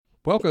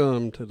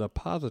Welcome to the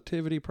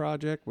Positivity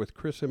Project with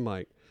Chris and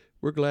Mike.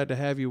 We're glad to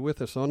have you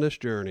with us on this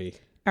journey.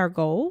 Our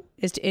goal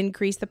is to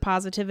increase the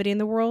positivity in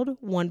the world,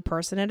 one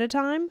person at a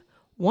time,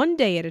 one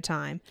day at a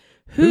time.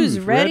 Who's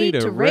ready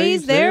to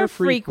raise their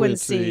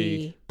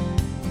frequency?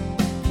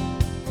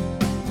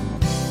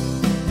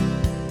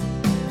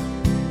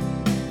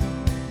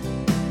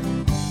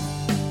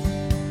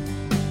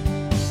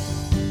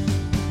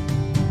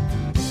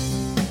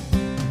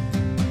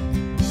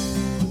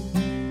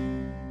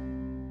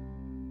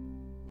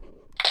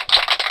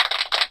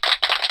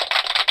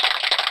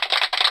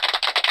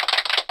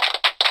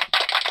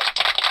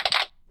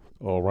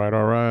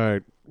 All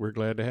right. We're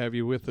glad to have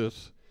you with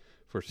us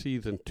for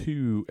Season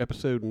 2,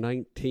 Episode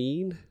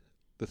 19.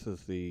 This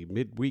is the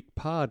Midweek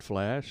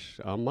PODFLASH.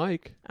 I'm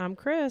Mike. I'm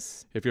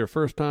Chris. If you're a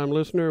first-time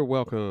listener,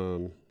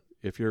 welcome.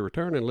 If you're a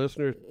returning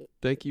listener,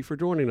 thank you for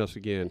joining us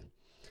again.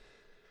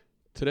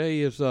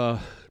 Today is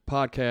a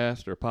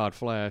podcast, or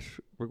PODFLASH.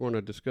 We're going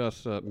to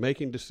discuss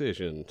making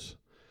decisions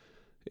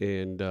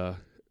and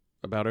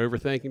about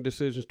overthinking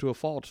decisions to a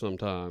fault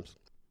sometimes.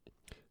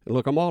 And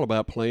look, I'm all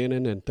about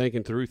planning and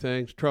thinking through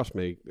things. Trust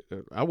me,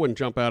 I wouldn't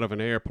jump out of an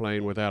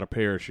airplane without a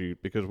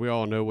parachute because we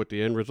all know what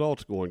the end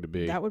result's going to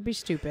be. That would be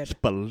stupid.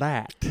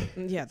 Splat.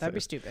 Yeah, that'd be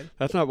stupid.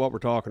 That's not what we're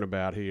talking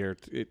about here.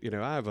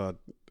 I have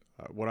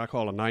what I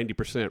call a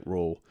 90%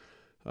 rule.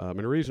 And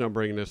the reason I'm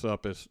bringing this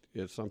up is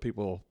some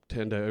people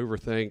tend to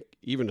overthink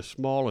even the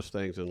smallest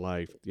things in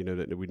life,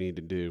 that we need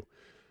to do.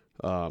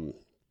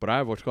 But I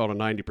have what's called a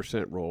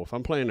 90% rule. If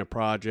I'm planning a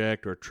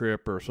project or a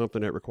trip or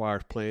something that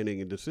requires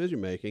planning and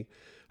decision-making,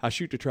 I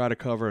shoot to try to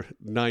cover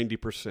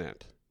 90%.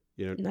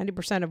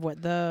 90% of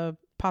what? The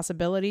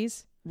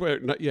possibilities? Well,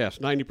 yes,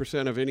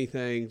 90% of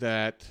anything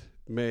that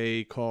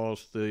may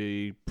cause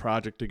the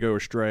project to go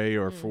astray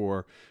or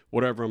for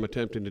whatever I'm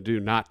attempting to do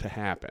not to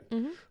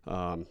happen.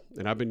 Mm-hmm.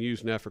 And I've been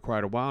using that for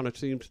quite a while, and it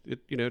seems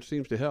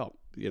to help.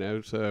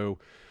 So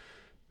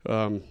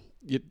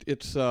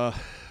it's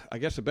I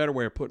guess a better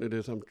way of putting it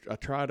is I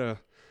try to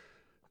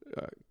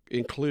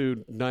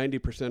include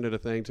 90% of the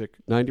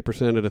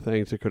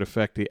things that could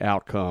affect the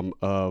outcome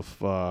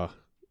of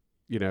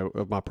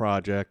of my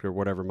project or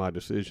whatever my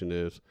decision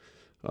is.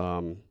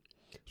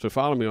 So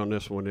follow me on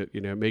this one. It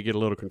may get a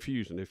little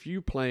confusing. If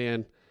you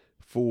plan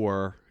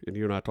for, and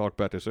you and I talked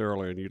about this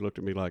earlier, and you looked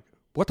at me like,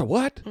 what the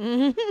what?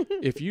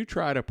 If you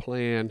try to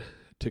plan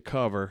to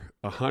cover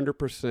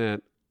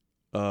 100%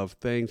 of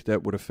things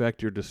that would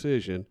affect your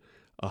decision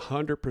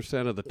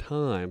 100% of the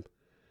time,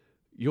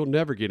 you'll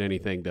never get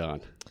anything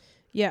done.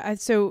 Yeah,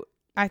 so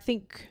I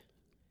think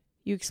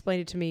you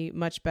explained it to me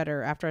much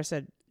better after I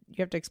said, you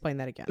have to explain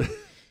that again.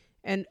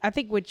 And I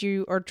think what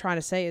you are trying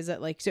to say is that,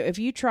 so if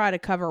you try to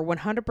cover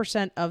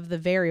 100% of the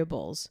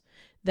variables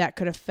that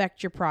could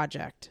affect your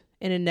project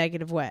in a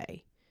negative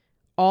way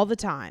all the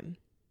time,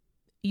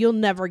 you'll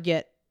never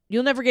get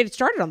it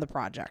started on the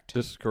project.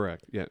 This is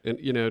correct. Yeah. And,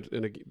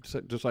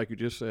 just like you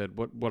just said,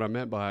 what I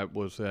meant by it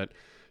was that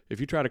if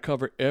you try to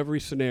cover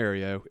every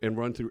scenario and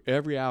run through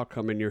every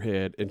outcome in your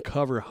head and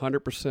cover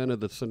 100%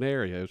 of the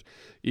scenarios,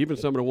 even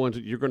some of the ones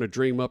that you're going to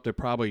dream up that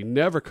probably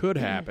never could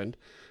happen,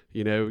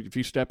 if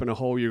you step in a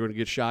hole, you're going to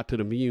get shot to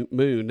the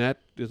moon.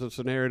 That is a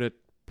scenario that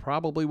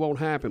probably won't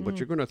happen, but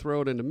you're going to throw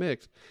it in the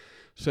mix.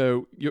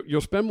 So you'll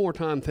spend more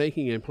time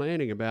thinking and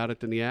planning about it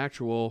than the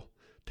actual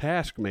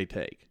task may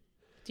take.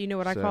 Do you know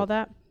what I call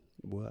that?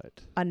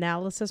 What?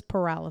 Analysis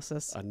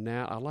paralysis. I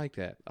like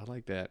that.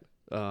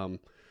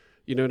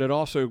 That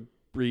also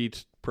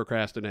breeds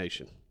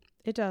procrastination.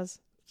 It does.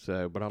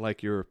 So, but I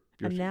like your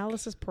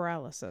analysis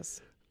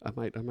paralysis. I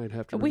might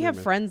have to. We have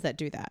friends that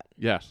do that.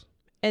 Yes.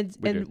 And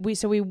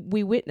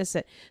we witness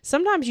it.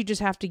 Sometimes you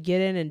just have to get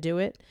in and do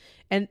it.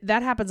 And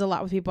that happens a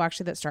lot with people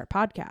actually that start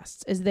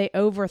podcasts, is they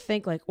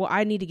overthink like, well,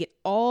 I need to get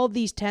all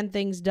these 10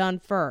 things done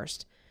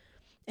first,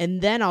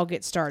 and then I'll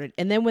get started.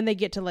 And then when they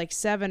get to like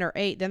 7 or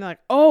 8, then they're like,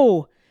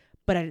 oh,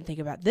 but I didn't think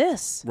about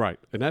this. Right.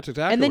 And that's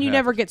exactly And then what you happens.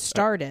 never get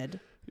started.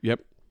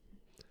 Yep.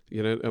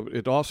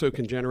 It also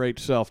can generate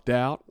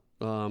self-doubt.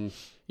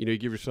 You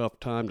give yourself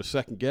time to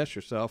second-guess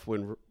yourself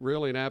when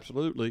really and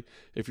absolutely,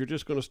 if you're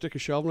just going to stick a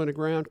shovel in the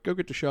ground, go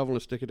get the shovel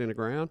and stick it in the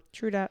ground.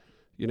 True that.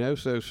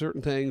 So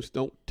certain things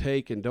don't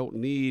take and don't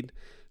need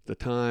the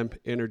time,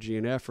 energy,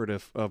 and effort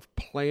of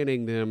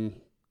planning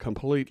them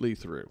completely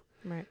through.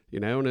 Right.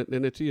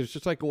 And it's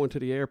just like going to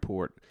the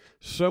airport.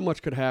 So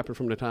much could happen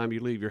from the time you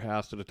leave your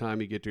house to the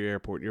time you get to the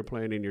airport and you're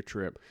planning your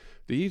trip.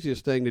 The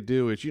easiest thing to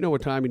do is,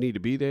 what time you need to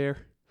be there.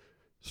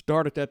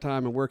 Start at that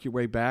time and work your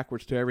way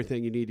backwards to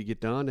everything you need to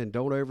get done, and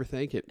don't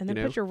overthink it. And then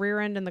put your rear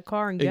end in the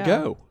car and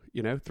go.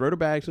 And go. Throw the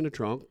bags in the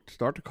trunk,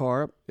 start the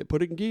car up, and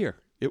put it in gear.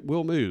 It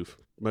will move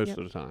most of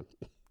the time.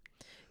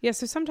 Yeah,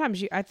 so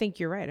sometimes I think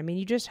you're right. I mean,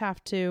 you just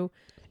have to,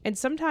 and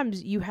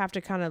sometimes you have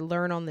to kind of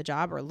learn on the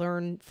job or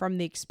learn from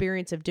the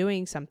experience of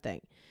doing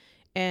something.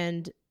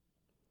 And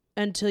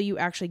until you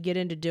actually get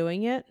into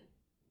doing it,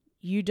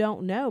 you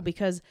don't know,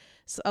 because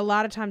a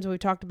lot of times, we've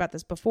talked about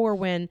this before,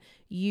 when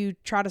you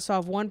try to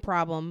solve one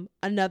problem,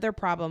 another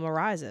problem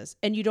arises,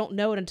 and you don't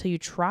know it until you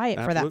try it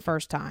for that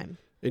first time.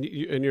 And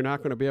you're not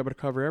going to be able to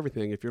cover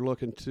everything. If you're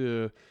looking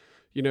to,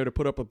 to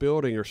put up a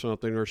building or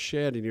something or a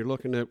shed, and you're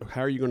looking at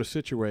how are you going to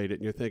situate it,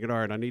 and you're thinking, all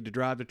right, I need to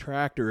drive the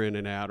tractor in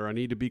and out, or I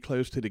need to be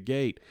close to the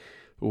gate,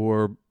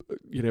 or,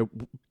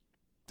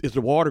 is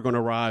the water going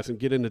to rise and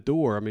get in the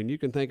door? I mean, you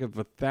can think of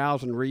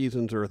 1,000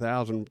 reasons or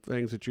 1,000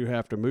 things that you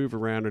have to move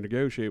around and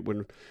negotiate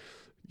when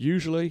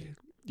usually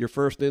your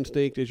first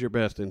instinct is your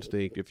best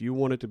instinct. If you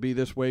want it to be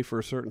this way for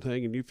a certain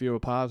thing and you feel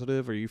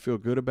positive or you feel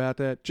good about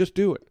that, just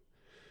do it.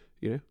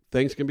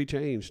 Things can be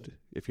changed.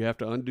 If you have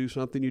to undo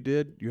something you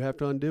did, you have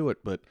to undo it.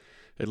 But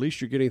at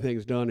least you're getting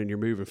things done and you're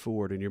moving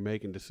forward and you're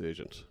making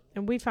decisions.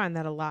 And we find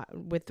that a lot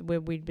with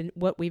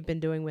what we've been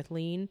doing with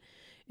Lean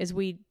is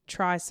we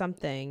try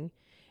something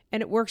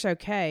and it works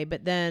okay,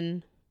 but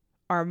then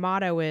our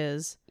motto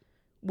is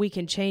we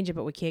can change it,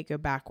 but we can't go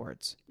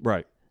backwards.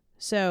 Right.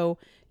 So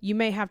you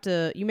may have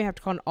to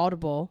call an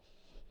audible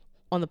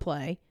on the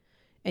play,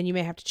 and you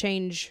may have to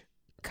change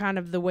kind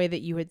of the way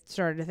that you had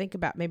started to think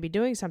about maybe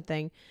doing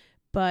something,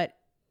 but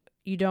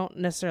you don't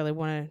necessarily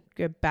want to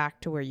go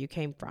back to where you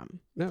came from.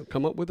 No,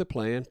 come up with a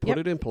plan, put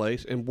it in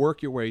place, and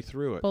work your way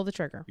through it. Pull the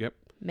trigger. Yep.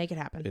 Make it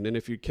happen. And then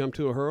if you come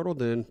to a hurdle,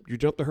 then you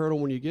jump the hurdle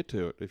when you get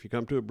to it. If you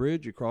come to a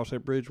bridge, you cross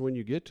that bridge when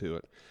you get to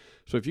it.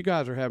 So if you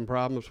guys are having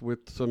problems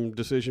with some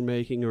decision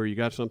making, or you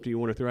got something you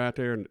want to throw out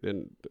there,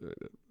 and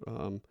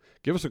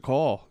give us a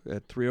call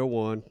at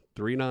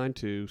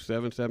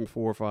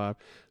 301-392-7745.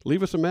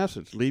 Leave us a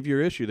message. Leave your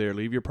issue there.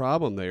 Leave your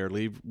problem there.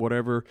 Leave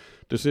whatever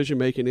decision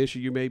making issue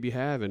you may be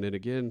having. And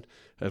again,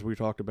 as we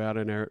talked about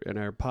in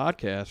our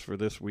podcast for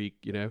this week,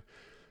 get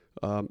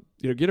a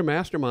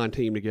mastermind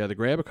team together.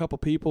 Grab a couple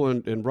people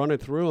and run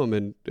it through them,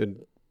 and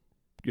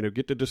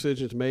get the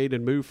decisions made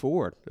and move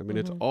forward. I mean,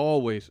 it's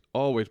always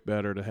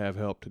better to have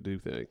help to do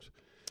things.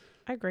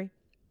 I agree.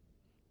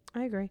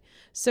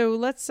 So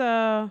let's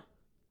talk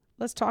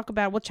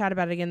about, we'll chat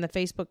about it again in the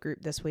Facebook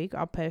group this week.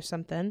 I'll post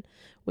something.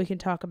 We can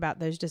talk about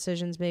those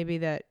decisions maybe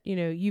that,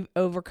 you've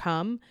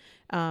overcome.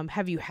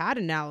 Have you had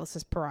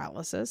analysis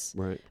paralysis?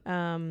 Right.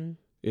 And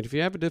if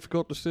you have a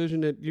difficult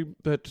decision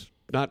that's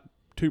not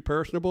too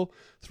personable,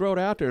 throw it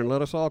out there and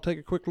let us all take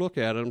a quick look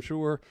at it. I'm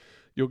sure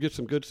you'll get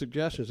some good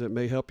suggestions that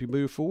may help you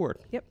move forward.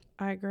 Yep,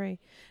 I agree.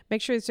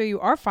 Make sure, so you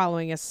are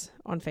following us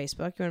on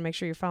Facebook. You want to make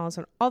sure you're following us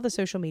on all the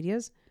social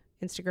medias,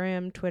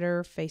 Instagram,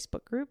 Twitter,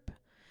 Facebook group.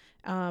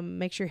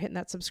 Make sure you're hitting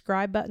that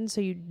subscribe button so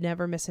you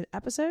never miss an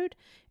episode,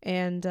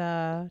 and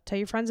tell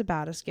your friends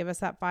about us. Give us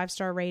that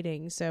 5-star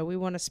rating. So we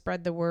want to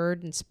spread the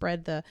word and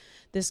spread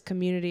this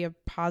community of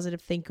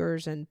positive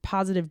thinkers and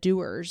positive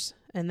doers.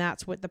 And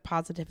that's what the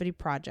Positivity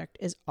Project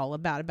is all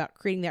about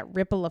creating that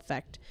ripple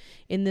effect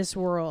in this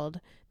world,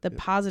 the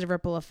positive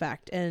ripple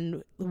effect,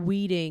 and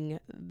weeding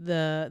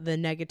the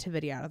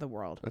negativity out of the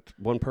world. That's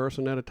one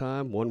person at a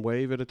time, one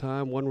wave at a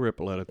time, one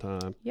ripple at a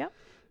time. Yep.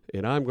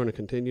 And I'm going to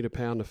continue to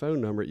pound the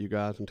phone number at you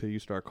guys until you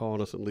start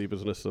calling us and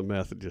leaving us some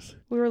messages.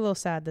 We were a little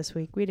sad this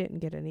week. We didn't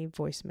get any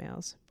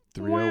voicemails.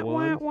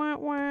 301.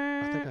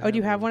 Oh, do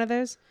you have one of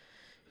those?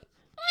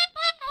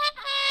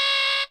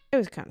 It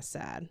was kind of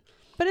sad.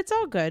 But it's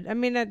all good. I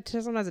mean,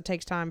 sometimes it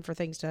takes time for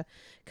things to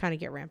kind of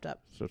get ramped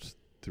up. So it's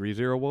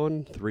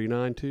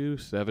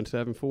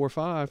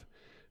 301-392-7745.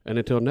 And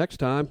until next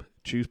time,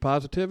 choose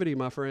positivity,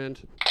 my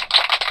friend.